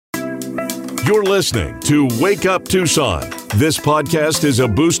You're listening to Wake Up Tucson. This podcast is a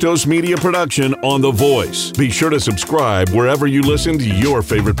Bustos Media production on The Voice. Be sure to subscribe wherever you listen to your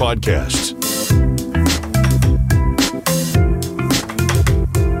favorite podcasts.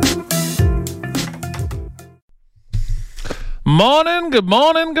 Morning, good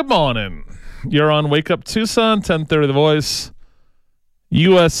morning, good morning. You're on Wake Up Tucson, 10:30 The Voice.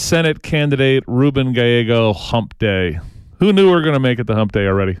 U.S. Senate candidate Ruben Gallego, hump day. Who knew we were going to make it to hump day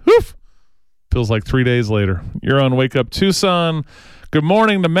already? Woof! Feels like 3 days later. You're on Wake Up Tucson. Good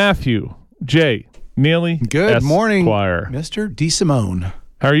morning to Matthew J. Neely. Good morning, Esquire. Mr. DeSimone.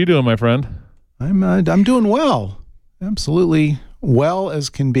 How are you doing, my friend? I'm doing well. Absolutely well as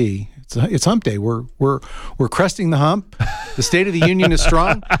can be. It's hump day. We're cresting the hump. The State of the Union is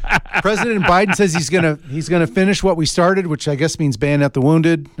strong. President Biden says he's gonna finish what we started, which I guess means bayonet the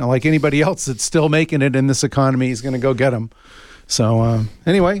wounded. Now, like anybody else that's still making it in this economy, he's gonna go get them. So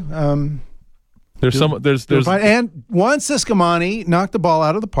anyway, there's and Juan Ciscomani knocked the ball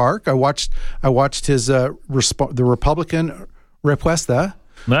out of the park. I watched his the Republican Respuesta.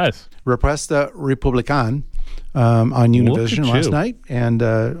 Nice. Respuesta Republican on Univision last night, and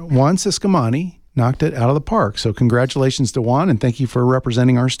Juan Ciscomani knocked it out of the park. So congratulations to Juan, and thank you for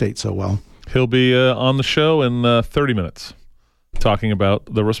representing our state so well. He'll be on the show in 30 minutes talking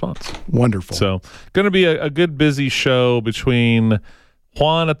about the response. Wonderful. So going to be a good busy show between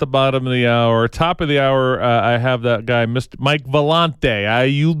Juan at the bottom of the hour. Top of the hour, I have that guy, Mr. Mike Vellante. How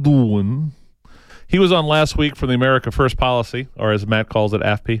you doing? He was on last week from the America First Policy, or as Matt calls it,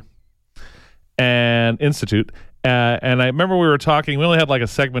 AFP, and Institute. And I remember we were talking, we only had like a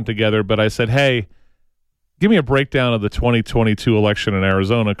segment together, but I said, hey, give me a breakdown of the 2022 election in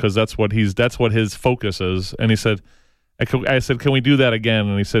Arizona, because that's what his focus is. And he said, I said, can we do that again?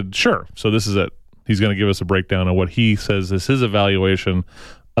 And he said, sure. So this is it. He's going to give us a breakdown of what he says is his evaluation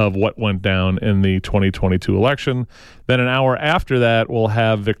of what went down in the 2022 election. Then an hour after that, we'll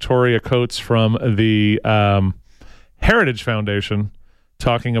have Victoria Coates from the Heritage Foundation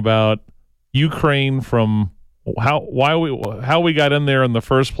talking about Ukraine, from how we got in there in the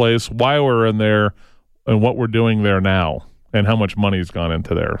first place, why we're in there, and what we're doing there now, and how much money's gone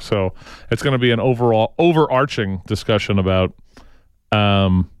into there. So it's going to be an overarching discussion about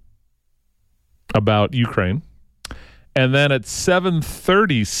Ukraine. And then at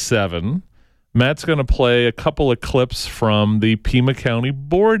 7:37, Matt's going to play a couple of clips from the Pima County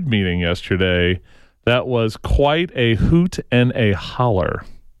board meeting yesterday. That was quite a hoot and a holler.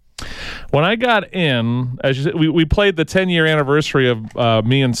 When I got in, as you said, we played the 10-year anniversary of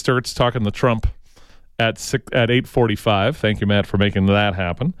me and Sturts talking to Trump at 8:45. Thank you, Matt, for making that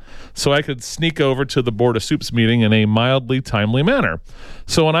happen. So I could sneak over to the Board of Soups meeting in a mildly timely manner.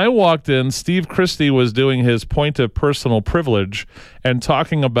 So when I walked in, Steve Christie was doing his point of personal privilege and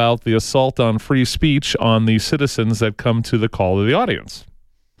talking about the assault on free speech on the citizens that come to the call of the audience.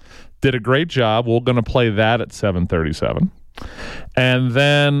 Did a great job. We're going to play that at 7:37. And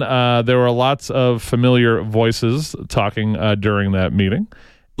then there were lots of familiar voices talking during that meeting.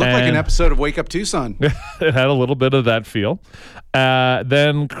 Looked like an episode of Wake Up Tucson. It had a little bit of that feel.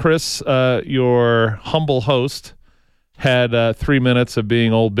 Then Chris, your humble host, had 3 minutes of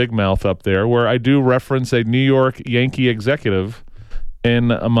being old Big Mouth up there, where I do reference a New York Yankee executive in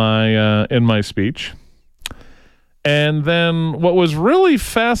my speech. And then what was really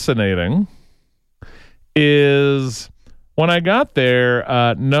fascinating is when I got there,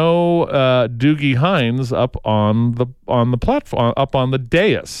 no Doogie Hines up on the platform, up on the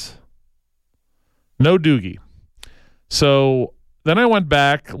dais. No Doogie. So then I went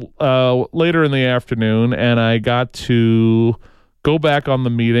back later in the afternoon, and I got to go back on the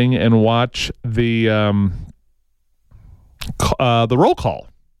meeting and watch the roll call.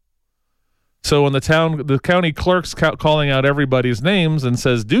 So when the county clerk's calling out everybody's names and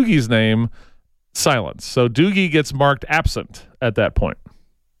says Doogie's name, silence. So Doogie gets marked absent at that point.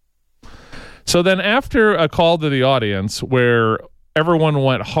 So then after a call to the audience where everyone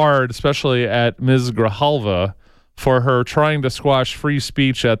went hard, especially at Ms. Grijalva, for her trying to squash free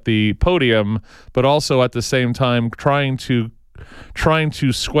speech at the podium, but also at the same time trying to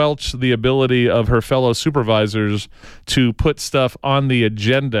squelch the ability of her fellow supervisors to put stuff on the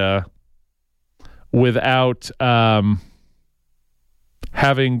agenda without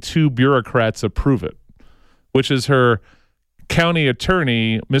having two bureaucrats approve it, which is her county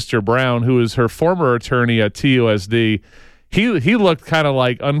attorney, Mr. Brown, who is her former attorney at TUSD. He looked kind of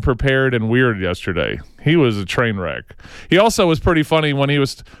like unprepared and weird yesterday. He was a train wreck. He also was pretty funny when he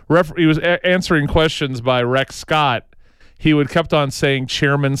was answering questions by Rex Scott. He kept on saying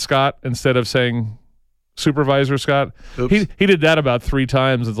Chairman Scott instead of saying Supervisor Scott. Oops. He did that about 3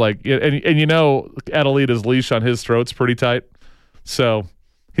 times. It's like, and Adelita's leash on his throat's pretty tight, so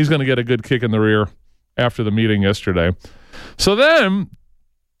he's going to get a good kick in the rear after the meeting yesterday. So then,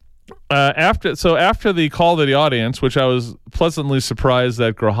 after the call to the audience, which I was pleasantly surprised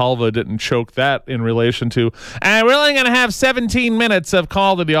that Grijalva didn't choke that in relation to, and we're only going to have 17 minutes of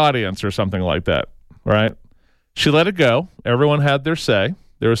call to the audience or something like that, right? She let it go. Everyone had their say.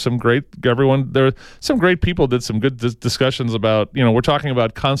 There were some great people did some good discussions about, we're talking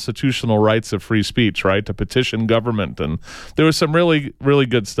about constitutional rights of free speech, right? To petition government. And there was some really, really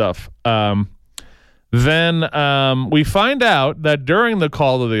good stuff. Then we find out that during the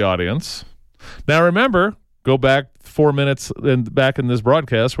call to the audience, now remember, go back 4 minutes back in this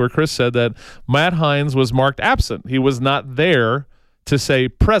broadcast where Chris said that Matt Hines was marked absent. He was not there to say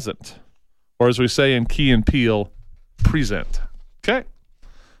present, or as we say in Key and Peele, present. Okay.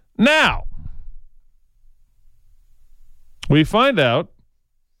 Now, we find out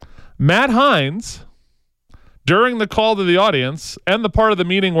Matt Hines, during the call to the audience and the part of the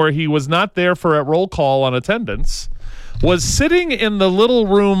meeting where he was not there for a roll call on attendance, was sitting in the little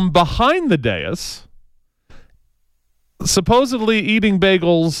room behind the dais, supposedly eating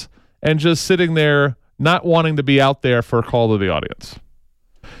bagels and just sitting there, not wanting to be out there for a call to the audience.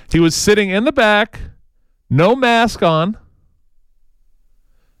 He was sitting in the back, no mask on,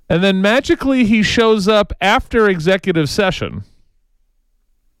 and then magically he shows up after executive session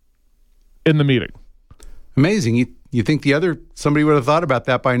in the meeting. Amazing. You think somebody would have thought about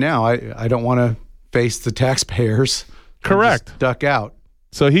that by now. I don't want to face the taxpayers. Correct. Just duck out.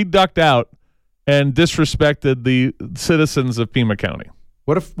 So he ducked out and disrespected the citizens of Pima County.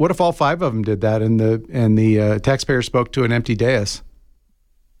 What if all 5 of them did that and the taxpayer spoke to an empty dais?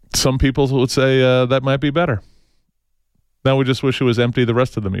 Some people would say that might be better. Now we just wish it was empty the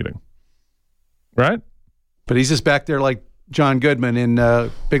rest of the meeting. Right? But he's just back there like John Goodman in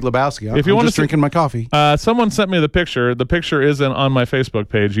Big Lebowski. If you want just drinking my coffee. Someone sent me the picture. The picture isn't on my Facebook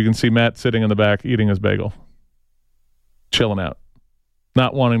page. You can see Matt sitting in the back eating his bagel, chilling out,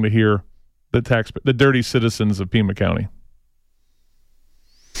 not wanting to hear the dirty citizens of Pima County.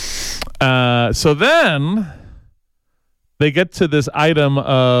 So then they get to this item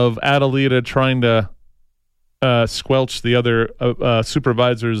of Adelita trying to squelch the other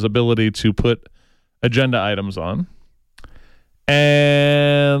supervisor's ability to put agenda items on.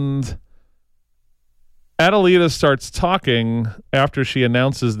 And Adelita starts talking after she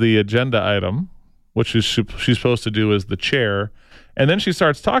announces the agenda item, which she's supposed to do as the chair. And then she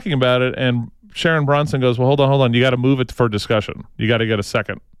starts talking about it, and Sharon Bronson goes, well, hold on. You got to move it for discussion. You got to get a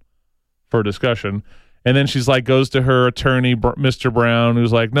second for discussion. And then she's like, goes to her attorney, Mr. Brown,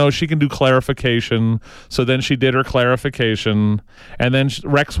 who's like, no, she can do clarification. So then she did her clarification. And then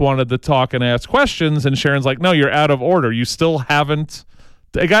Rex wanted to talk and ask questions. And Sharon's like, no, you're out of order. You still haven't.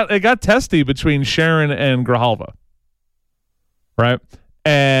 It got testy between Sharon and Grijalva. Right.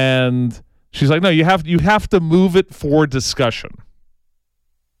 And she's like, no, you have to move it for discussion.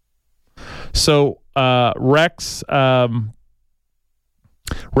 So Rex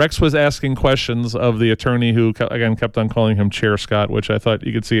was asking questions of the attorney who, again, kept on calling him Chair Scott, which I thought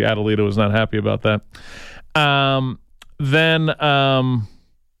you could see Adelita was not happy about that. Then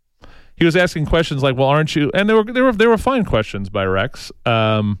he was asking questions like, well, aren't you? And they were fine questions by Rex.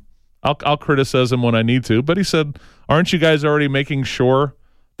 I'll criticize him when I need to, but he said, aren't you guys already making sure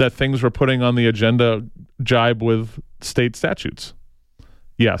that things we're putting on the agenda jibe with state statutes?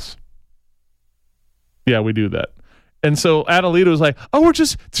 Yes. Yeah, we do that. And so Adelita was like, oh, you're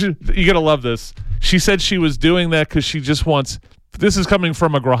going to love this. She said she was doing that because she just wants, this is coming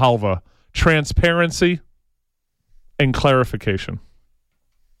from a Grijalva, transparency and clarification.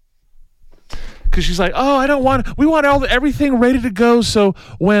 Because she's like, oh, we want everything ready to go. So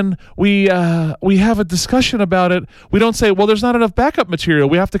when we have a discussion about it, we don't say, well, there's not enough backup material.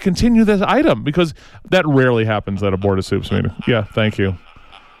 We have to continue this item, because that rarely happens at a Board of Soups meeting. Yeah, thank you.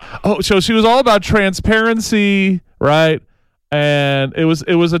 Oh, so she was all about transparency, right? And it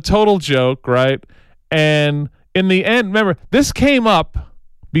was a total joke, right? And in the end, remember, this came up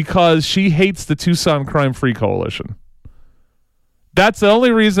because she hates the Tucson Crime-Free Coalition. That's the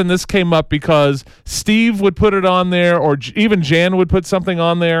only reason this came up, because Steve would put it on there, or even Jan would put something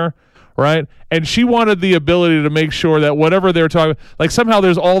on there, right? And she wanted the ability to make sure that whatever they're talking, like somehow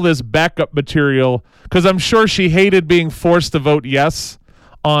there's all this backup material, because I'm sure she hated being forced to vote yes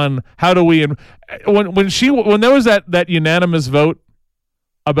on how do we, when there was that unanimous vote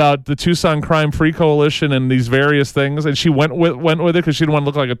about the Tucson Crime-Free Coalition and these various things, and she went with it because she didn't want to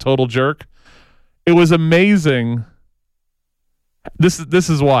look like a total jerk. It was amazing This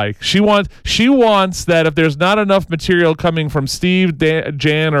is why she wants that if there's not enough material coming from Steve,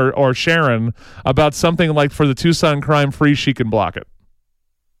 Jan, or Sharon about something like for the Tucson Crime Free, she can block it.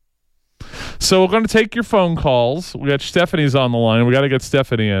 So we're going to take your phone calls. We got Stephanie's on the line. We got to get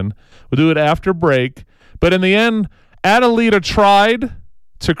Stephanie in. We'll do it after break. But in the end, Adelita tried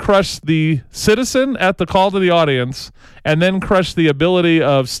to crush the citizen at the call to the audience and then crush the ability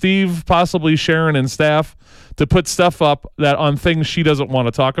of Steve, possibly Sharon and staff to put stuff up that on things she doesn't want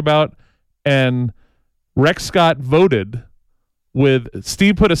to talk about. And Rex Scott voted with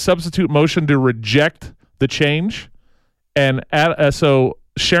Steve put a substitute motion to reject the change. And so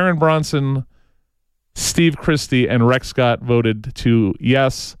Sharon Bronson, Steve Christie, and Rex Scott voted to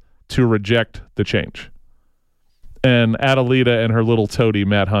yes to reject the change. And Adelita and her little toady,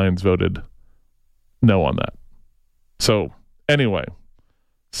 Matt Hines, voted no on that. So anyway,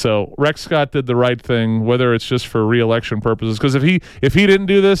 so Rex Scott did the right thing, whether it's just for re-election purposes. Because if he didn't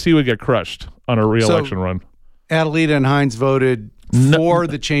do this, he would get crushed on a re-election run. Adelita and Hines voted for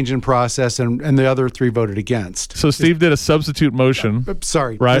the change in process, and the other three voted against. So Steve did a substitute motion.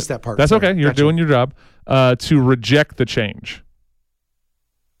 Sorry, right? Missed that part. That's Sorry. okay. You're doing your job to reject the change.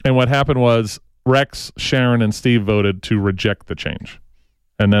 And what happened was Rex, Sharon, and Steve voted to reject the change.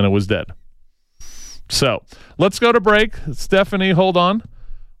 And then it was dead. So let's go to break. Stephanie, hold on.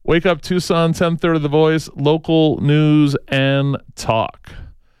 Wake Up Tucson, 10:30 The Voice, local news and talk.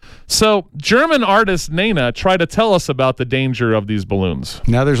 So German artist Nena tried to tell us about the danger of these balloons.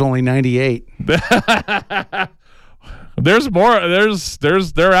 Now there's only 98. There's more.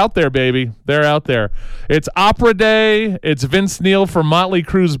 They're out there, baby. They're out there. It's Opera Day. It's Vince Neil from Motley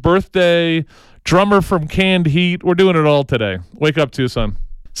Crue's birthday. Drummer from Canned Heat. We're doing it all today. Wake Up Tucson.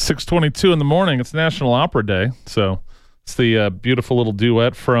 6:22 in the morning. It's National Opera Day. So it's the beautiful little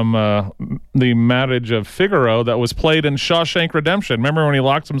duet from the marriage of Figaro that was played in Shawshank Redemption. Remember when he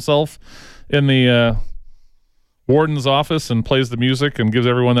locks himself in the warden's office and plays the music and gives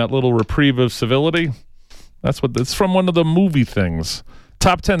everyone that little reprieve of civility? It's from one of the movie things.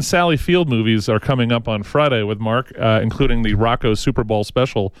 Top 10 Sally Field movies are coming up on Friday with Mark, including the Rocco Super Bowl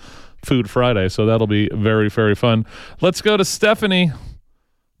special, Food Friday. So that'll be very, very fun. Let's go to Stephanie,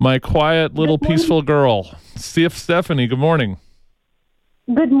 my quiet little peaceful girl. Stephanie, good morning.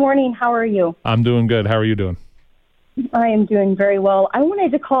 Good morning. How are you? I'm doing good. How are you doing? I am doing very well. I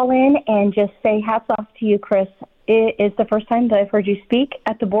wanted to call in and just say hats off to you, Chris. It is the first time that I've heard you speak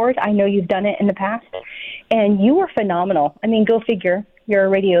at the board. I know you've done it in the past, and you were phenomenal. I mean, go figure. You're a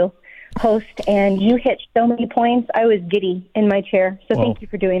radio host, and you hit so many points. I was giddy in my chair, so thank you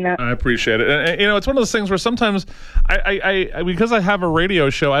for doing that. I appreciate it. And it's one of those things where sometimes I because I have a radio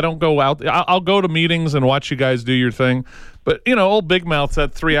show, I don't go out. I'll go to meetings and watch you guys do your thing. But, old Big Mouth's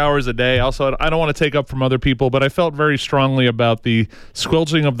at 3 hours a day. Also, I don't want to take up from other people, but I felt very strongly about the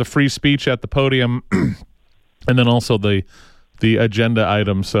squelching of the free speech at the podium and then also the agenda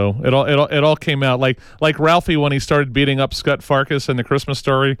item. So it all came out like Ralphie when he started beating up Scott Farkas in the Christmas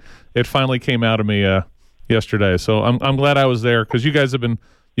Story. It finally came out of me yesterday. So I'm glad I was there because you guys have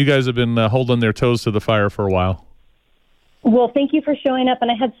been holding their toes to the fire for a while. Well, thank you for showing up.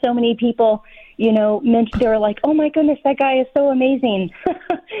 And I had so many people, mentioned, they were like, "Oh my goodness, that guy is so amazing."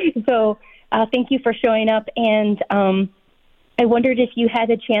 So thank you for showing up. And I wondered if you had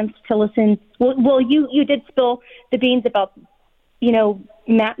a chance to listen. Well, you did spill the beans about,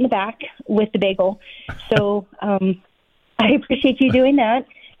 Matt in the back with the bagel. So I appreciate you doing that.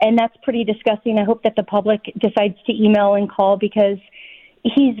 And that's pretty disgusting. I hope that the public decides to email and call because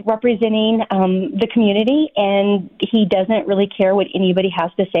he's representing the community and he doesn't really care what anybody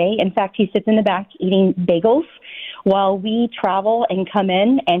has to say. In fact, he sits in the back eating bagels while we travel and come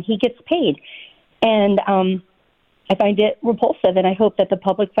in and he gets paid. And I find it repulsive, and I hope that the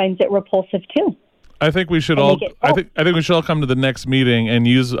public finds it repulsive too. I think we should all. I think we should all come to the next meeting and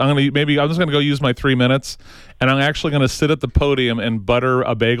use. I'm just gonna go use my 3 minutes, and I'm actually gonna sit at the podium and butter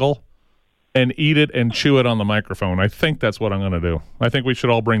a bagel, and eat it and chew it on the microphone. I think that's what I'm gonna do. I think we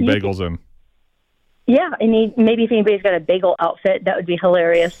should all bring bagels in. Yeah, and maybe if anybody's got a bagel outfit, that would be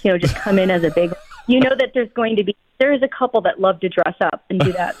hilarious. Just come in as a bagel. That there's a couple that love to dress up and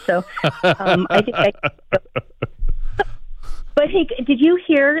do that. So I think. But hey, did you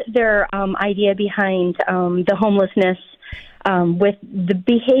hear their idea behind the homelessness with the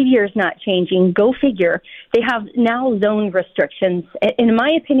behaviors not changing? Go figure. They have now zone restrictions. In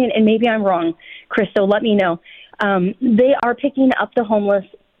my opinion, and maybe I'm wrong, Chris, so let me know. They are picking up the homeless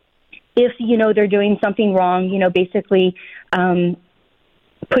if, they're doing something wrong, basically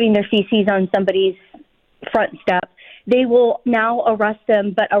putting their feces on somebody's front step. they will now arrest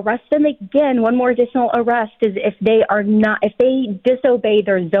them, but arrest them again. One more additional arrest is if they disobey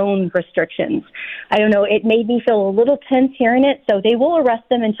their zone restrictions. I don't know. It made me feel a little tense hearing it. So they will arrest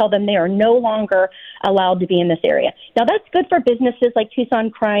them and tell them they are no longer allowed to be in this area. Now, that's good for businesses like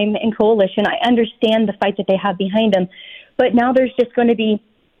Tucson Crime and Coalition. I understand the fight that they have behind them, but now there's just going to be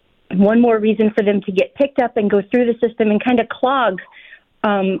one more reason for them to get picked up and go through the system and kind of clog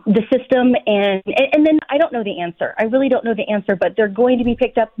the system, and then I don't know the answer. I really don't know the answer, but they're going to be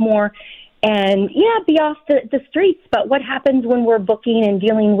picked up more and, be off the streets. But what happens when we're booking and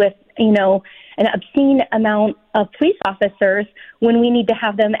dealing with, an obscene amount of police officers when we need to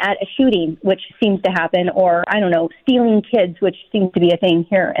have them at a shooting, which seems to happen, or, I don't know, stealing kids, which seems to be a thing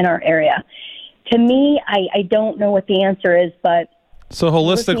here in our area. To me, I don't know what the answer is, but... So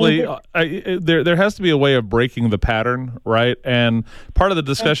holistically, there has to be a way of breaking the pattern, right? And part of the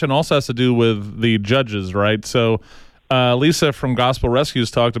discussion also has to do with the judges, right? So Lisa from Gospel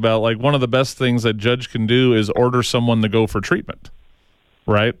Rescues talked about, like, one of the best things that judge can do is order someone to go for treatment,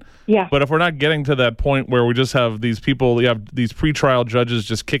 right? Yeah. But if we're not getting to that point where we just have these people, we have these pretrial judges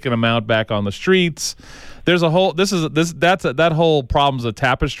just kicking them out back on the streets. There's a whole that whole problem's a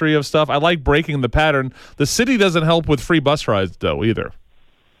tapestry of stuff. I like breaking the pattern. The city doesn't help with free bus rides though either.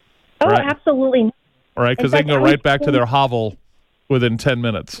 Oh, right? Absolutely. Right, because they can go right back to their hovel within 10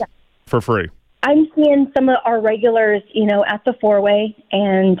 minutes for free. I'm seeing some of our regulars, at the four-way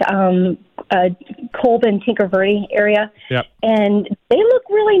and Colbin, Tinker Verde area. Yep. And they look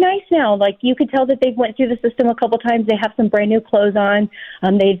really nice now. Like, you could tell that they've went through the system a couple times. They have some brand new clothes on.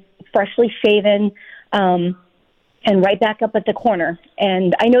 They've freshly shaven, and right back up at the corner.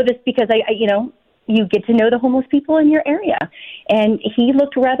 And I know this because you get to know the homeless people in your area. And he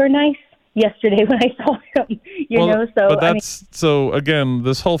looked rather nice yesterday when I saw him, So again,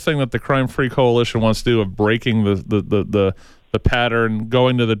 this whole thing that the Crime Free Coalition wants to do of breaking the pattern,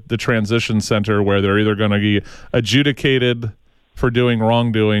 going to the transition center where they're either going to be adjudicated for doing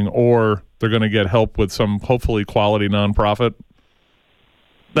wrongdoing or they're going to get help with some hopefully quality nonprofit.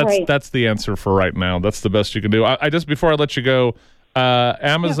 That's the answer for right now. That's the best you can do. I just, before I let you go,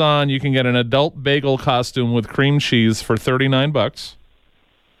 Amazon, you can get an adult bagel costume with cream cheese for $39.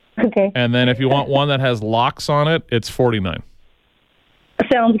 Okay. And then if you want one that has locks on it, it's $49.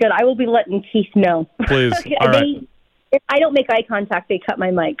 Sounds good. I will be letting Keith know. Please. All right. If I don't make eye contact, they cut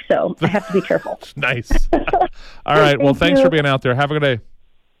my mic, so I have to be careful. Nice. All right. Well, thanks for being out there. Have a good day.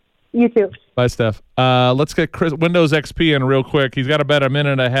 You too. Bye, Steph. Let's get Chris, Windows XP in real quick. He's got about a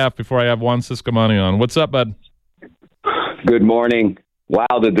minute and a half before I have Juan Ciscomani on. What's up, bud? Good morning.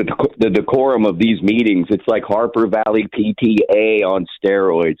 Wow, the decorum of these meetings. It's like Harper Valley PTA on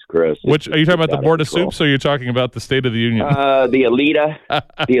steroids, Chris. Which are you talking about, the Board of Soups, or are you talking about the State of the Union? The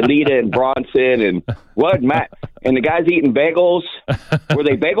Alita and Bronson and what, Matt? And the guys eating bagels. Were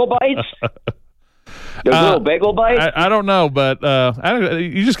they bagel bites? Those little bagel bites? I don't know, but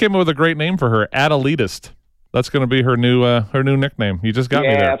you just came up with a great name for her, Adelitist. That's going to be her new nickname. You just got me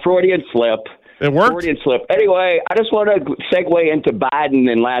there. Yeah, Freudian slip. It worked. Freudian slip. Anyway, I just want to segue into Biden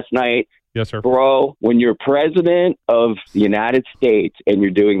and last night. Yes, sir. Bro, when you're president of the United States and you're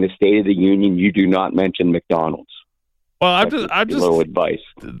doing the State of the Union, you do not mention McDonald's. Well, I'm just a little advice.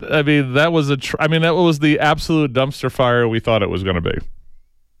 I mean, that was that was the absolute dumpster fire we thought it was going to be.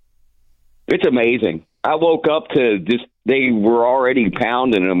 It's amazing. I woke up to just, they were already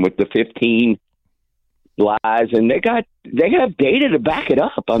pounding them with the 15 lies, and they have data to back it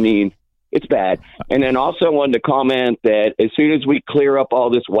up. I mean, it's bad. And then also I wanted to comment that as soon as we clear up all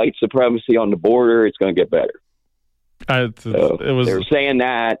this white supremacy on the border, it's going to get better. They're saying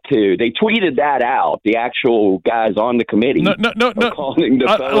that too. They tweeted that out. The actual guys on the committee. No.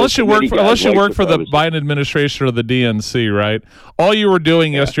 Unless you work for the Biden administration or the DNC, right? All you were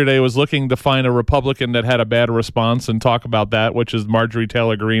doing yesterday was looking to find a Republican that had a bad response and talk about that, which is Marjorie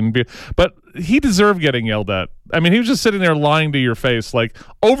Taylor Greene. But he deserved getting yelled at. I mean, he was just sitting there lying to your face, like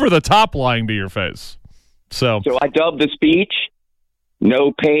over the top lying to your face. So I dubbed the speech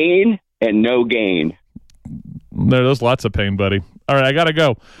 "No Pain and No Gain." There's lots of pain, buddy. All right, I got to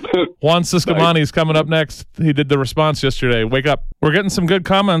go. Juan Ciscomani is coming up next. He did the response yesterday. Wake up. We're getting some good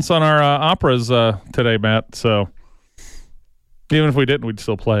comments on our operas today, Matt. So even if we didn't, we'd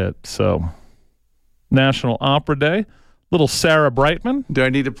still play it. So National Opera Day. Little Sarah Brightman. Do I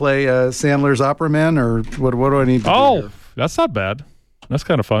need to play Sandler's Opera Man, or what do I need to do? Oh, that's not bad. That's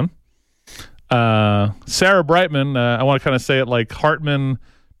kind of fun. Sarah Brightman, I want to kind of say it like Hartman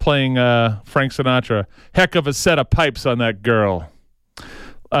playing Frank Sinatra. Heck of a set of pipes on that girl.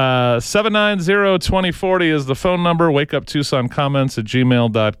 790-2040 is the phone number.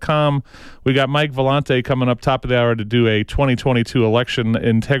 wakeuptucsoncomments@gmail.com. We got Mike Vellante coming up top of the hour to do a 2022 election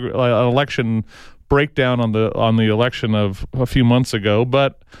breakdown on the election of a few months ago.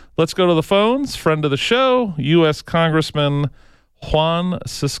 But let's go to the phones. Friend of the show, U.S. Congressman Juan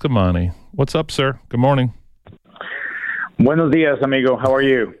Ciscomani. What's up, sir? Good morning. Buenos dias, amigo. How are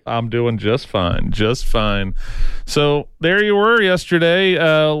you? I'm doing just fine, just fine. So there you were yesterday,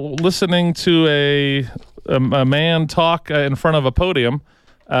 listening to a man talk in front of a podium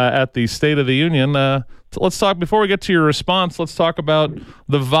at the State of the Union. Let's talk, before we get to your response, let's talk about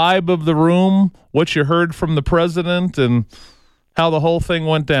the vibe of the room, what you heard from the president, and how the whole thing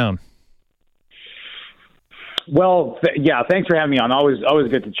went down. Well, thanks for having me on. Always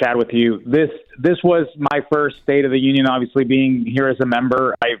good to chat with you. This was my first State of the Union, obviously being here as a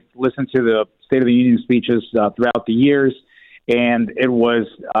member. I've listened to the State of the Union speeches throughout the years, and it was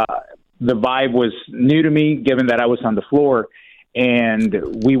the vibe was new to me, given that I was on the floor,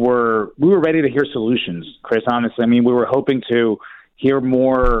 and we were ready to hear solutions, Chris, honestly. I mean, we were hoping to hear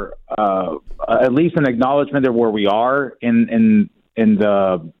more, at least an acknowledgement of where we are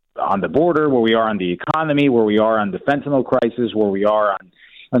on the border, where we are on the economy, where we are on the fentanyl crisis, where we are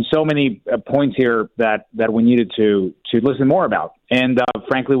on so many points here that we needed to listen more about. And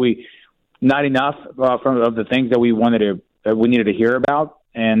frankly, not enough of the things that we needed to hear about,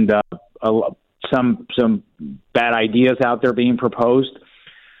 and some bad ideas out there being proposed.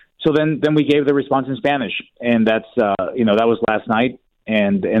 So then we gave the response in Spanish, and that's that was last night,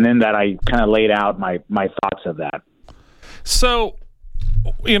 and then that I kind of laid out my thoughts of that. So,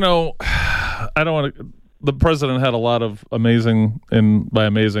 I don't want to. The president had a lot of amazing, and by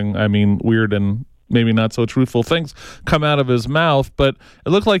amazing I mean weird and maybe not so truthful things come out of his mouth. But it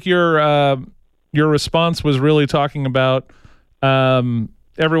looked like your response was really talking about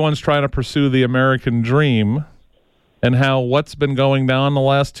everyone's trying to pursue the American dream, and how what's been going down the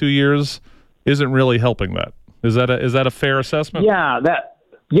last 2 years isn't really helping that. Is that a fair assessment?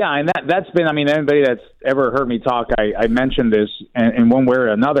 Yeah, and that's been, I mean, anybody that's ever heard me talk, I mentioned this in one way or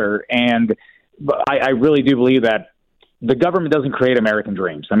another, and I really do believe that the government doesn't create American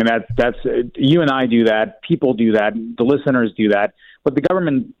dreams. I mean, that's you and I do that, people do that, the listeners do that. What the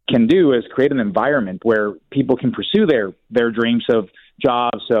government can do is create an environment where people can pursue their dreams of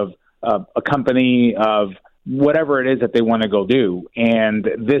jobs, of a company, of whatever it is that they want to go do. And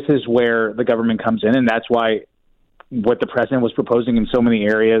this is where the government comes in, and that's why what the president was proposing in so many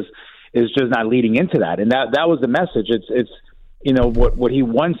areas is just not leading into that. And that was the message. It's what he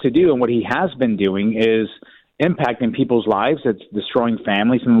wants to do and what he has been doing is impacting people's lives. It's destroying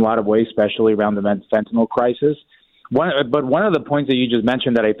families in a lot of ways, especially around the fentanyl crisis. But one of the points that you just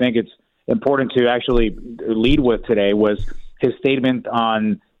mentioned that I think it's important to actually lead with today was his statement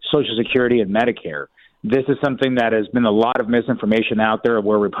on Social Security and Medicare. This is something that has been a lot of misinformation out there of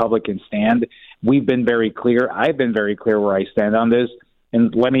where Republicans stand. We've been very clear. I've been very clear where I stand on this.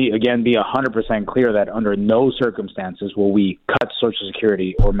 And let me, again, be 100% clear that under no circumstances will we cut Social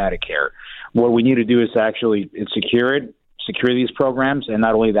Security or Medicare. What we need to do is actually secure these programs, and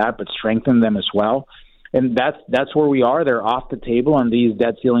not only that, but strengthen them as well. And that's where we are. They're off the table on these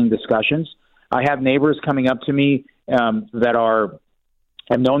debt ceiling discussions. I have neighbors coming up to me that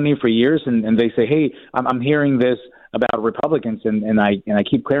have known me for years, and they say, "Hey, I'm hearing this about Republicans, and I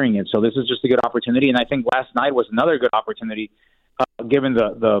keep clearing it. So this is just a good opportunity." And I think last night was another good opportunity, given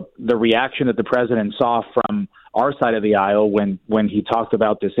the reaction that the president saw from our side of the aisle when he talked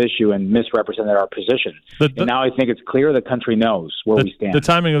about this issue and misrepresented our position. And now I think it's clear the country knows where we stand. The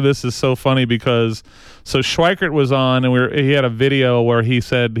timing of this is so funny because Schweikert was on, and he had a video where he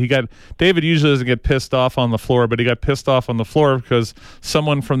said David usually doesn't get pissed off on the floor, but he got pissed off on the floor because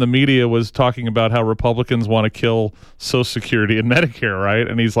someone from the media was talking about how Republicans want to kill Social Security and Medicare, right?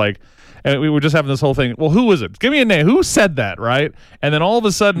 And he's like, and we were just having this whole thing. Well, who was it? Give me a name. Who said that, right? And then all of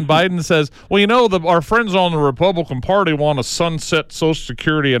a sudden, Biden says, well, our friends on the Republican Party want to sunset Social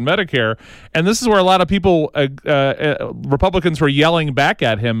Security and Medicare. And this is where a lot of people, Republicans, were yelling back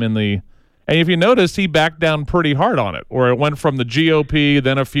at him and if you notice, he backed down pretty hard on it, where it went from the GOP,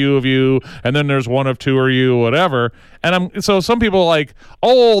 then a few of you, and then there's one of two of you, whatever. And so some people are like,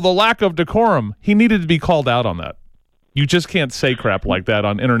 oh, the lack of decorum. He needed to be called out on that. You just can't say crap like that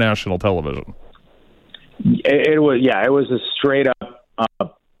on international television. It was a straight up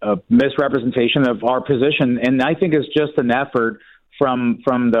misrepresentation of our position, and I think it's just an effort from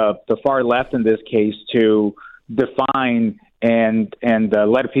the far left in this case to define and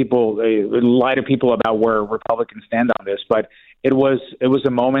let people lie to people about where Republicans stand on this. But it was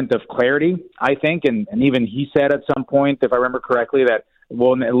a moment of clarity, I think, and even he said at some point, if I remember correctly, that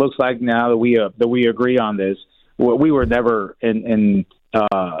well, it looks like now that we agree on this, we were never in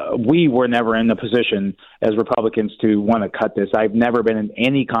the position as Republicans to want to cut this. I've never been in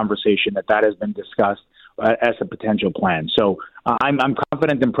any conversation that has been discussed as a potential plan. So I'm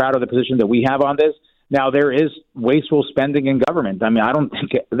confident and proud of the position that we have on this. Now, there is wasteful spending in government. I mean, I don't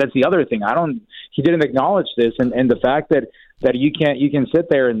think that's the other thing. He didn't acknowledge this, and the fact that you can sit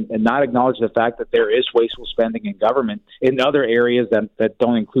there and not acknowledge the fact that there is wasteful spending in government in other areas that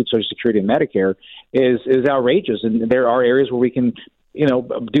don't include Social Security and Medicare is outrageous. And there are areas where we can,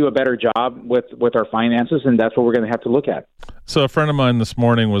 do a better job with our finances, and that's what we're going to have to look at. So a friend of mine this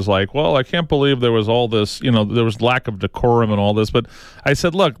morning was like, well, I can't believe there was all this, there was lack of decorum and all this. But I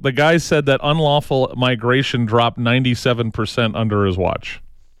said, look, the guy said that unlawful migration dropped 97% under his watch.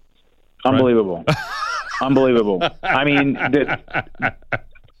 Unbelievable. Right? Unbelievable. I mean,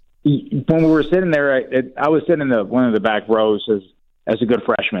 when we were sitting there, I was sitting in one of the back rows as a good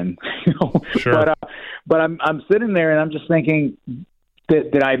freshman. Sure. But I'm sitting there and I'm just thinking,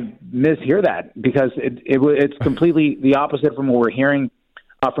 did I mishear that? Because it's completely the opposite from what we're hearing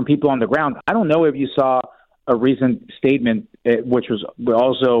from people on the ground. I don't know if you saw a recent statement, which was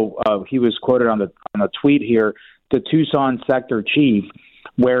also he was quoted on a tweet here, the Tucson sector chief,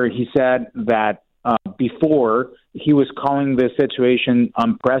 where he said that before he was calling this situation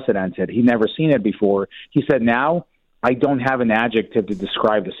unprecedented. He'd never seen it before. He said, now I don't have an adjective to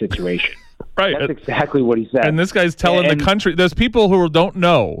describe the situation. Right. That's exactly what he said. And this guy's telling the country, there's people who don't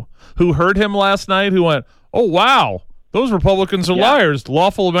know, who heard him last night, who went, oh, wow, those Republicans are liars.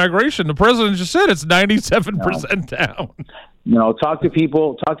 Lawful immigration. The president just said it's 97% down. Talk to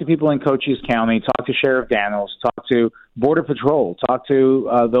people in Cochise County, talk to Sheriff Daniels, talk to Border Patrol, talk to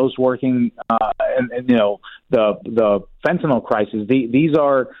those working, the fentanyl crisis.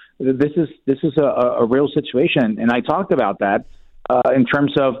 This is a real situation. And I talked about that in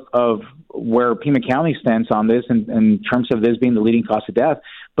terms of where Pima County stands on this, and in terms of this being the leading cause of death.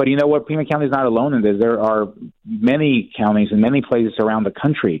 But you know what? Pima County is not alone in this. There are many counties and many places around the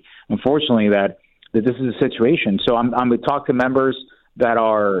country, unfortunately, that this is a situation. So I'm going to talk to members that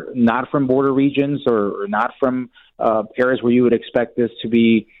are not from border regions or not from areas where you would expect this to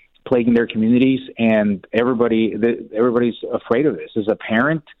be plaguing their communities, and everybody's afraid of this. As a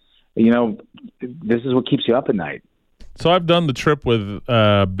parent, this is what keeps you up at night. So I've done the trip with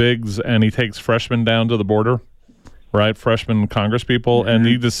Biggs, and he takes freshmen down to the border, right? Freshman Congress people, and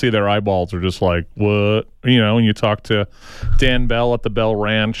you just see their eyeballs are just like, what? And you talk to Dan Bell at the Bell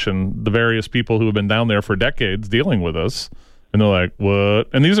Ranch and the various people who have been down there for decades dealing with us, and they're like, what?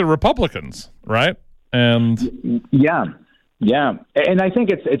 And these are Republicans, right? And yeah. And I think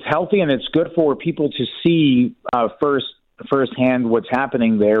it's healthy and it's good for people to see firsthand what's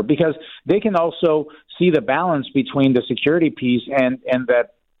happening there, because they can also see the balance between the security piece and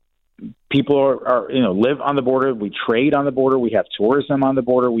that people are live on the border. We trade on the border. We have tourism on the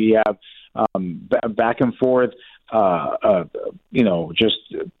border. We have back and forth, just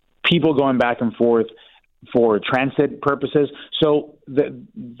people going back and forth for transit purposes. So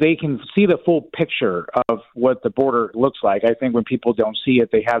they can see the full picture of what the border looks like. I think when people don't see it,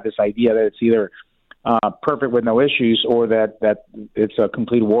 they have this idea that it's either perfect with no issues or that it's a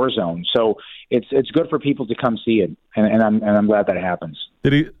complete war zone. So it's good for people to come see it, and I'm glad that it happens.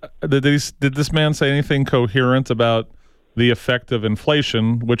 Did this man say anything coherent about the effect of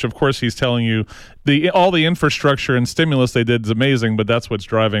inflation, which of course he's telling you all the infrastructure and stimulus they did is amazing, but that's what's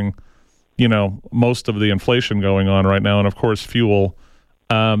driving most of the inflation going on right now, and of course fuel.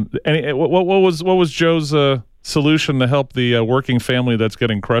 What was Joe's solution to help the working family that's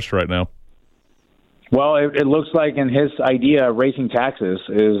getting crushed right now? Well, it looks like in his idea, raising taxes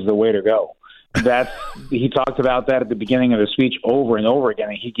is the way to go. He talked about that at the beginning of the speech over and over again.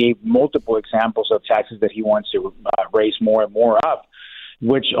 And he gave multiple examples of taxes that he wants to raise more and more up,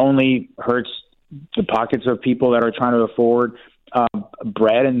 which only hurts the pockets of people that are trying to afford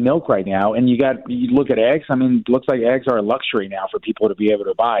bread and milk right now. And you look at eggs. I mean, it looks like eggs are a luxury now for people to be able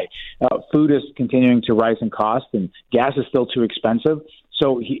to buy. Food is continuing to rise in cost, and gas is still too expensive.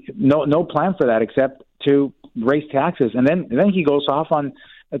 So no plan for that except to raise taxes. And then he goes off on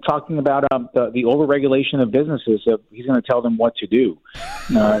talking about the overregulation of businesses. He's going to tell them what to do.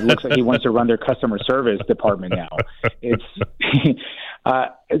 It looks like he wants to run their customer service department now.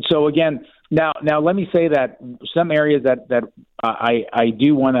 So again, now let me say that some areas that I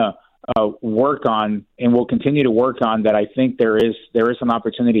do want to work on and will continue to work on, that I think there is an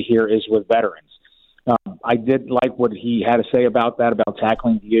opportunity here, is with veterans. I did like what he had to say about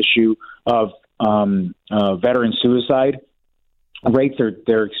tackling the issue of veteran suicide. Rates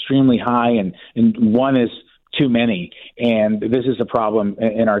they're extremely high, and one is too many, and this is a problem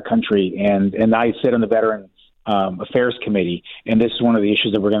in our country. And I sit on the Veteran Affairs Committee, and this is one of the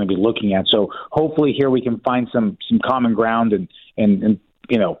issues that we're going to be looking at. So hopefully here we can find some common ground and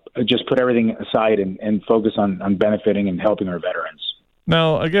just put everything aside and focus on benefiting and helping our veterans.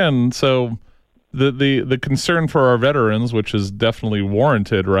 Now, again, so the concern for our veterans, which is definitely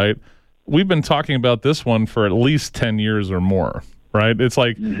warranted, right? We've been talking about this one for at least 10 years or more. Right. It's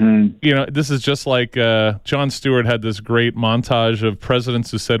like, this is just like Jon Stewart had this great montage of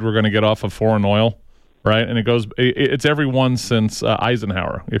presidents who said we're going to get off of foreign oil. Right. And it's everyone since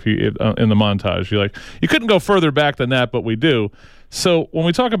Eisenhower. If you in the montage, you couldn't go further back than that. But we do. So when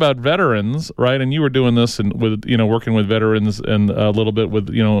we talk about veterans. Right. And you were doing this and with, working with veterans and a little bit with,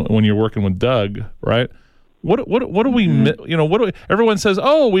 when you're working with Doug. Right. What do we everyone says,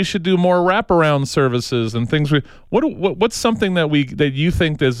 oh, we should do more wraparound services and things. What's something that you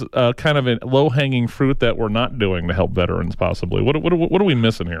think is kind of a low hanging fruit that we're not doing to help veterans possibly? What are we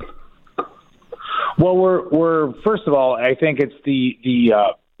missing here? Well, we're first of all, I think it's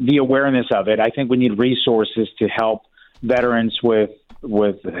the awareness of it. I think we need resources to help veterans with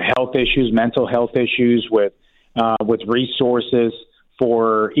health issues, mental health issues, with resources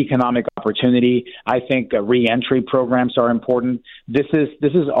for economic opportunity. I think reentry programs are important. This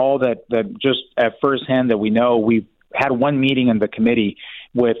is all that just at firsthand that we know. We've had one meeting in the committee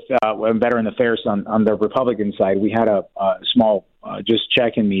with Veteran Affairs on the Republican side. We had a small just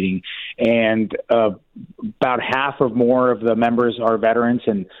check-in meeting, and about half or more of the members are veterans,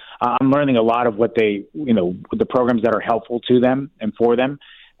 and I'm learning a lot of what the programs that are helpful to them and for them.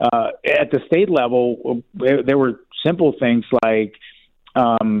 At the state level, there were simple things like,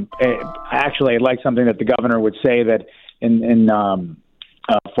 actually, I'd like something that the governor would say that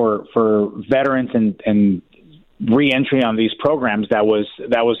for veterans and reentry on these programs, that was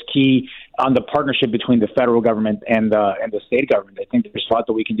key on the partnership between the federal government and the state government. I think there's a lot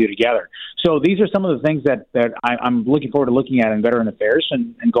that we can do together. So these are some of the things that I'm looking forward to looking at in Veteran Affairs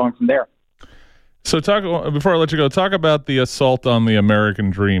and going from there. So before I let you go, talk about the assault on the American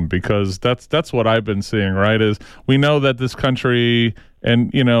dream, because that's what I've been seeing, right? Is we know that this country,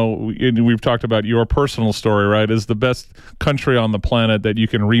 and we've talked about your personal story, right, is the best country on the planet, that you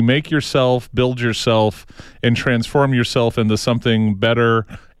can remake yourself, build yourself, and transform yourself into something better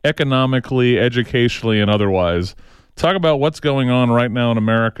economically, educationally, and otherwise. Talk about what's going on right now in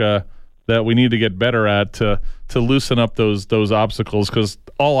America that we need to get better at to loosen up those obstacles, because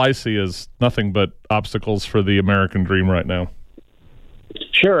all I see is nothing but obstacles for the American dream right now.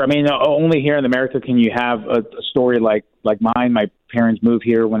 Sure. I mean, only here in America can you have a story like mine. My parents moved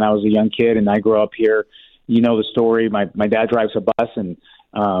here when I was a young kid, and I grew up here. You know the story. My dad drives a bus, and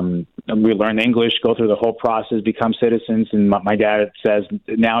we learn English, go through the whole process, become citizens, and my dad says,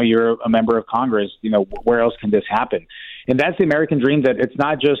 now you're a member of Congress. Where else can this happen? And that's the American dream. That it's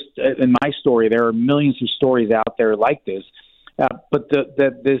not just in my story. There are millions of stories out there like this. But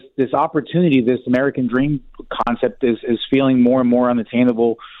this opportunity, this American dream concept is feeling more and more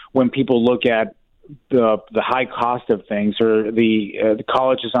unattainable when people look at the high cost of things, or the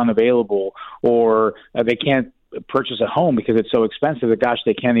college is unavailable, or they can't purchase a home because it's so expensive that, gosh,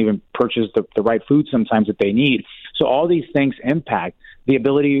 they can't even purchase the right food sometimes that they need. So all these things impact the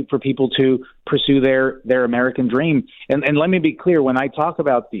ability for people to pursue their American dream. And let me be clear, when I talk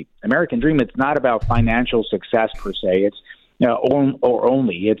about the American dream, it's not about financial success per se. It's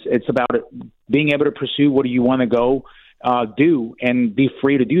only. It's about being able to pursue what do you want to go do, and be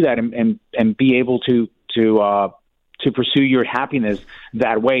free to do that, and be able to pursue your happiness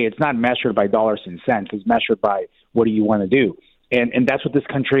that way. It's not measured by dollars and cents. It's measured by what do you want to do. And that's what this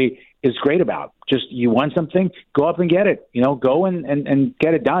country is great about. Just you want something, go up and get it. Go and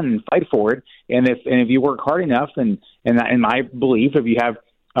get it done and fight for it. And if you work hard enough, and I believe if you have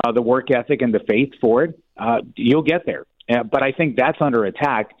the work ethic and the faith for it, you'll get there. But I think that's under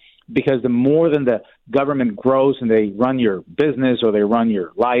attack, because the more than the government grows and they run your business, or they run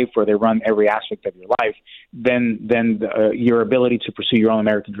your life, or they run every aspect of your life, then your ability to pursue your own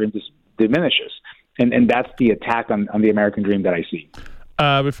American dream diminishes. And that's the attack on the American dream that I see.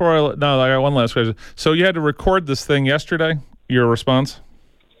 I got one last question. So you had to record this thing yesterday, your response?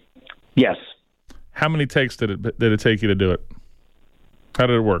 Yes. How many takes did it take you to do it? How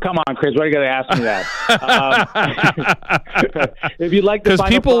did it work? Come on, Chris. Why are you going to ask me that? If you'd like, because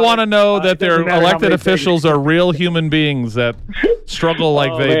people want to know that their elected officials are real human beings that struggle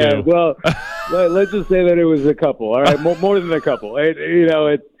like they do. Well, let's just say that it was a couple. All right, more than a couple. But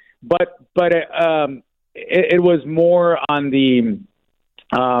it was more on the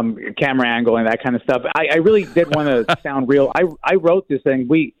camera angle and that kind of stuff. I really did want to sound real. I wrote this thing.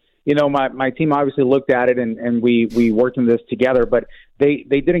 my team obviously looked at it and we worked on this together, but they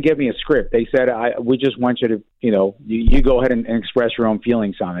didn't give me a script. They said, we just want you to, you go ahead and express your own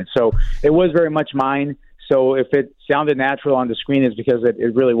feelings on it. So it was very much mine. So if it sounded natural on the screen, it's because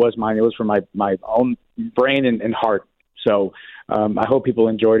it really was mine. It was from my own brain and heart. So I hope people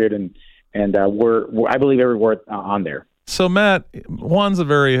enjoyed it, and I believe every word on there. So, Matt, Juan's a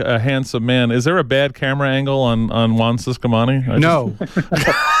very handsome man. Is there a bad camera angle on Juan Ciscomani? No.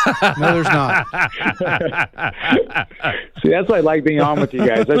 No, there's not. See, that's why I like being on with you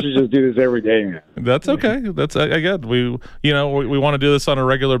guys. I should just do this every day. That's okay. That's again, we want to do this on a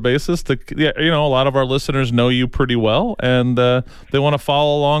regular basis. A lot of our listeners know you pretty well, and they want to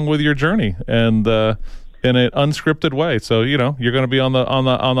follow along with your journey and in an unscripted way. So you're going to be on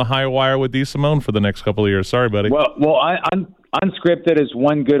the high wire with D. Simone for the next couple of years. Sorry, buddy. Well, unscripted is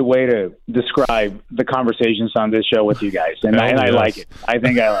one good way to describe the conversations on this show with you guys, and I like it. I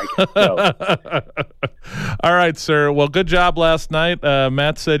think I like it. So. All right, sir. Well, good job last night.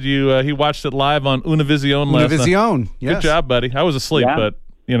 Matt said he watched it live on Univision last night. Univision, yes. Good job, buddy. I was asleep, but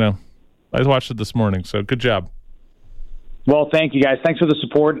I watched it this morning. So good job. Well, thank you guys. Thanks for the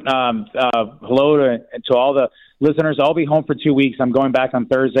support. Hello to all the listeners. I'll be home for 2 weeks. I'm going back on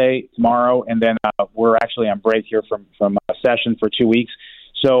Thursday, tomorrow, and then we're actually on break here from a session for 2 weeks.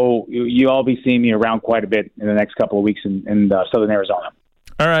 So you all be seeing me around quite a bit in the next couple of weeks in Southern Arizona.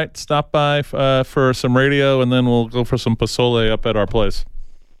 All right. Stop by for some radio, and then we'll go for some pozole up at our place.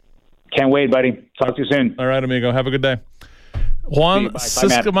 Can't wait, buddy. Talk to you soon. All right, amigo. Have a good day. Juan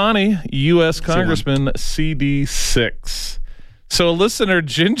Ciscomani, U.S. Congressman, CD6. So a listener,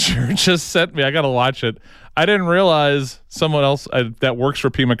 Ginger, just sent me. I got to watch it. I didn't realize someone else that works for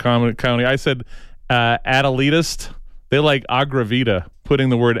Pima County. I said Adelitist. They like Agravita, putting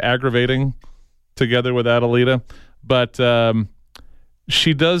the word aggravating together with Adelita. But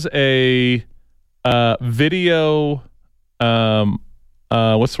she does a video.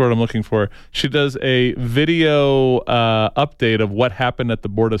 What's the word I'm looking for? She does a video update of what happened at the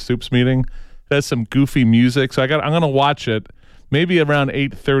Board of Soups meeting. It has some goofy music, so I'm going to watch it. Maybe around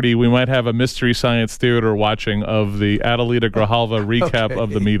 8:30, we might have a Mystery Science Theater watching of the Adelita Grijalva recap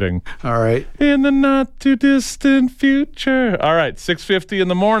of the meeting. All right. In the not too distant future. All right, 6:50 in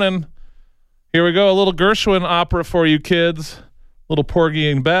the morning. Here we go. A little Gershwin opera for you kids. Little Porgy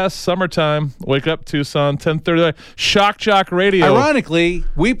and Bess, summertime. Wake up, Tucson, 10:30. Shock Jock Radio. Ironically,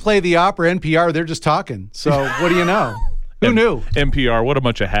 we play the opera NPR. They're just talking. So what do you know? Who knew? NPR, what a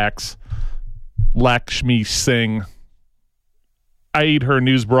bunch of hacks. Lakshmi Singh. I eat her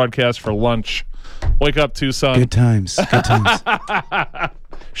news broadcast for lunch. Wake up, Tucson. Good times. Good times.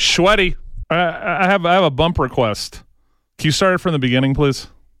 Sweaty. I have a bump request. Can you start it from the beginning, please?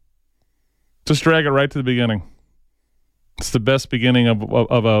 Just drag it right to the beginning. It's the best beginning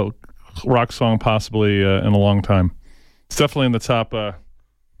of a rock song possibly in a long time. It's definitely in the top. Bum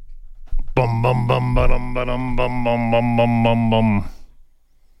bum bum bum bum bum bum bum bum bum.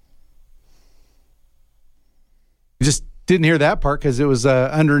 You just didn't hear that part because it was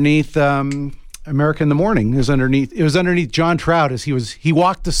underneath America in the Morning. It was underneath John Trout as he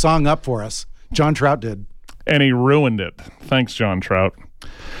walked the song up for us. John Trout did, and he ruined it. Thanks, John Trout.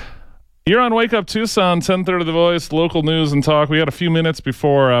 You're on Wake Up Tucson, 10:30 The Voice, local news and talk. We got a few minutes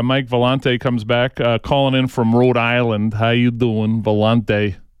before Mike Vellante comes back, calling in from Rhode Island. How you doing,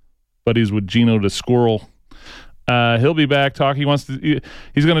 Vellante? Buddies with Gino the Squirrel. He'll be back talking.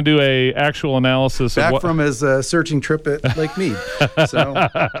 He's going to do a actual analysis. Back from his searching trip at Lake Mead. So.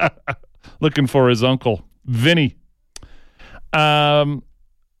 Looking for his uncle, Vinny.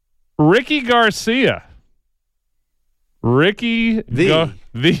 Ricky Garcia.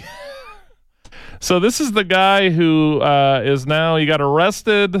 So this is the guy who is now, he got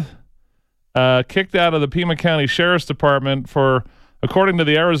arrested, kicked out of the Pima County Sheriff's Department for, according to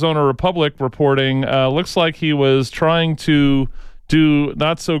the Arizona Republic reporting, looks like he was trying to do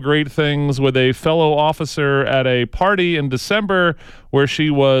not so great things with a fellow officer at a party in December where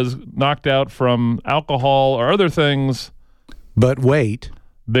she was knocked out from alcohol or other things. But wait,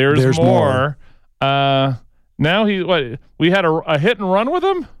 there's more. Now we had a hit and run with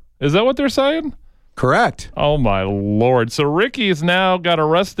him? Is that what they're saying? Correct. Oh, my Lord. So Ricky's now got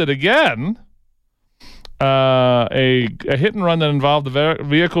arrested again. A hit and run that involved the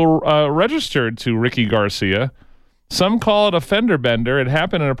vehicle registered to Ricky Garcia. Some call it a fender bender. It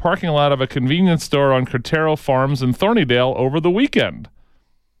happened in a parking lot of a convenience store on Cotero Farms in Thornydale over the weekend.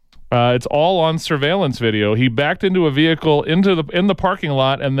 It's all on surveillance video. He backed into a vehicle in the parking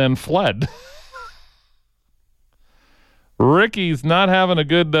lot and then fled. Ricky's not having a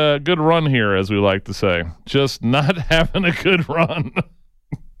good run here, as we like to say. Just not having a good run.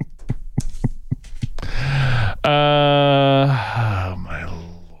 Oh, my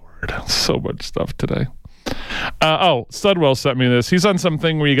Lord. So much stuff today. Studwell sent me this. He's on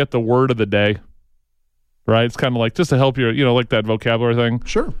something where you get the word of the day, right? It's kind of like just to help you, like that vocabulary thing.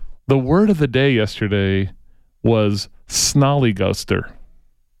 Sure. The word of the day yesterday was snollygoaster.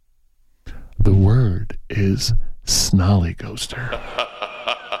 The word is snollygoaster.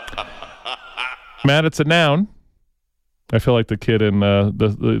 Matt, it's a noun. I feel like the kid in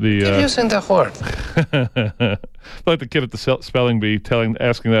using the word. I feel like the kid at the spelling bee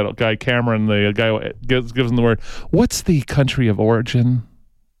asking that guy Cameron, the guy who gives him the word, what's the country of origin?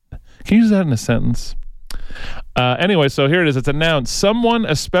 Can you use that in a sentence? Anyway, so here it is. It's a noun. Someone,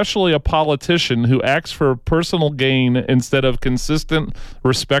 especially a politician, who acts for personal gain instead of consistent,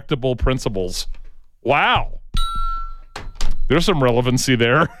 respectable principles. Wow. There's some relevancy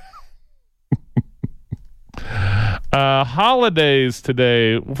there. Holidays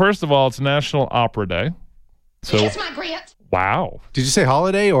today. First of all, it's National Opera Day. So, Kiss my grits. Wow. Did you say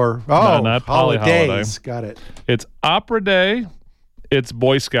holiday or No, not holidays? holiday. Got it. It's Opera Day. It's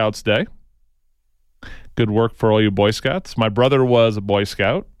Boy Scouts Day. Good work for all you Boy Scouts. My brother was a Boy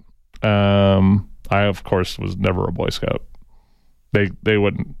Scout. I, of course, was never a Boy Scout. They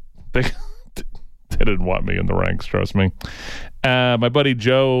didn't want me in the ranks, trust me. My buddy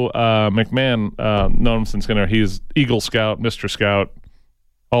Joe McMahon, known him since he's Eagle Scout, Mr. Scout.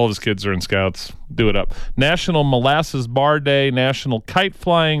 All of his kids are in Scouts. Do it up. National Molasses Bar Day, National Kite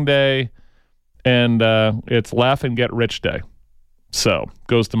Flying Day, and it's Laugh and Get Rich Day. So,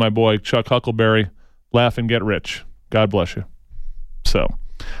 goes to my boy Chuck Huckleberry. Laugh and get rich. God bless you. So,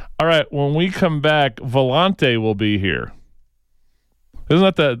 all right, when we come back, Volante will be here.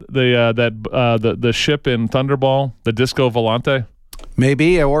 Isn't that the ship in Thunderball, the Disco Volante?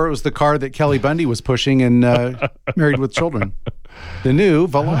 Maybe, or it was the car that Kelly Bundy was pushing in Married with Children. The new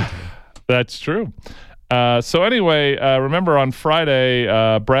Volante. That's true. So anyway, remember on Friday,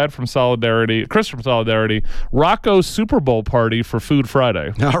 Chris from Solidarity, Rocco's Super Bowl party for Food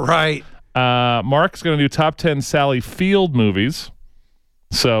Friday. All right. Mark's going to do top 10 Sally Field movies.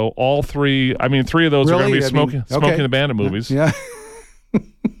 So all three of those are going to be Smoking the Bandit movies. Yeah.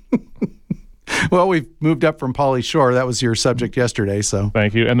 Well, we've moved up from Pauly Shore. That was your subject yesterday, so.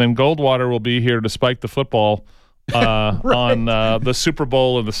 Thank you. And then Goldwater will be here to spike the football right. on the Super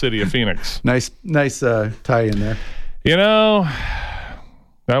Bowl in the city of Phoenix. Nice tie in there.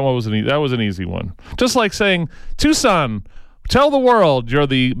 That was an easy one. Just like saying, Tucson, tell the world you're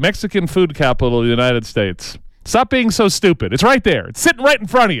the Mexican food capital of the United States. Stop being so stupid. It's right there. It's sitting right in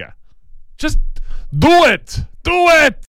front of you. Just do it. Do it.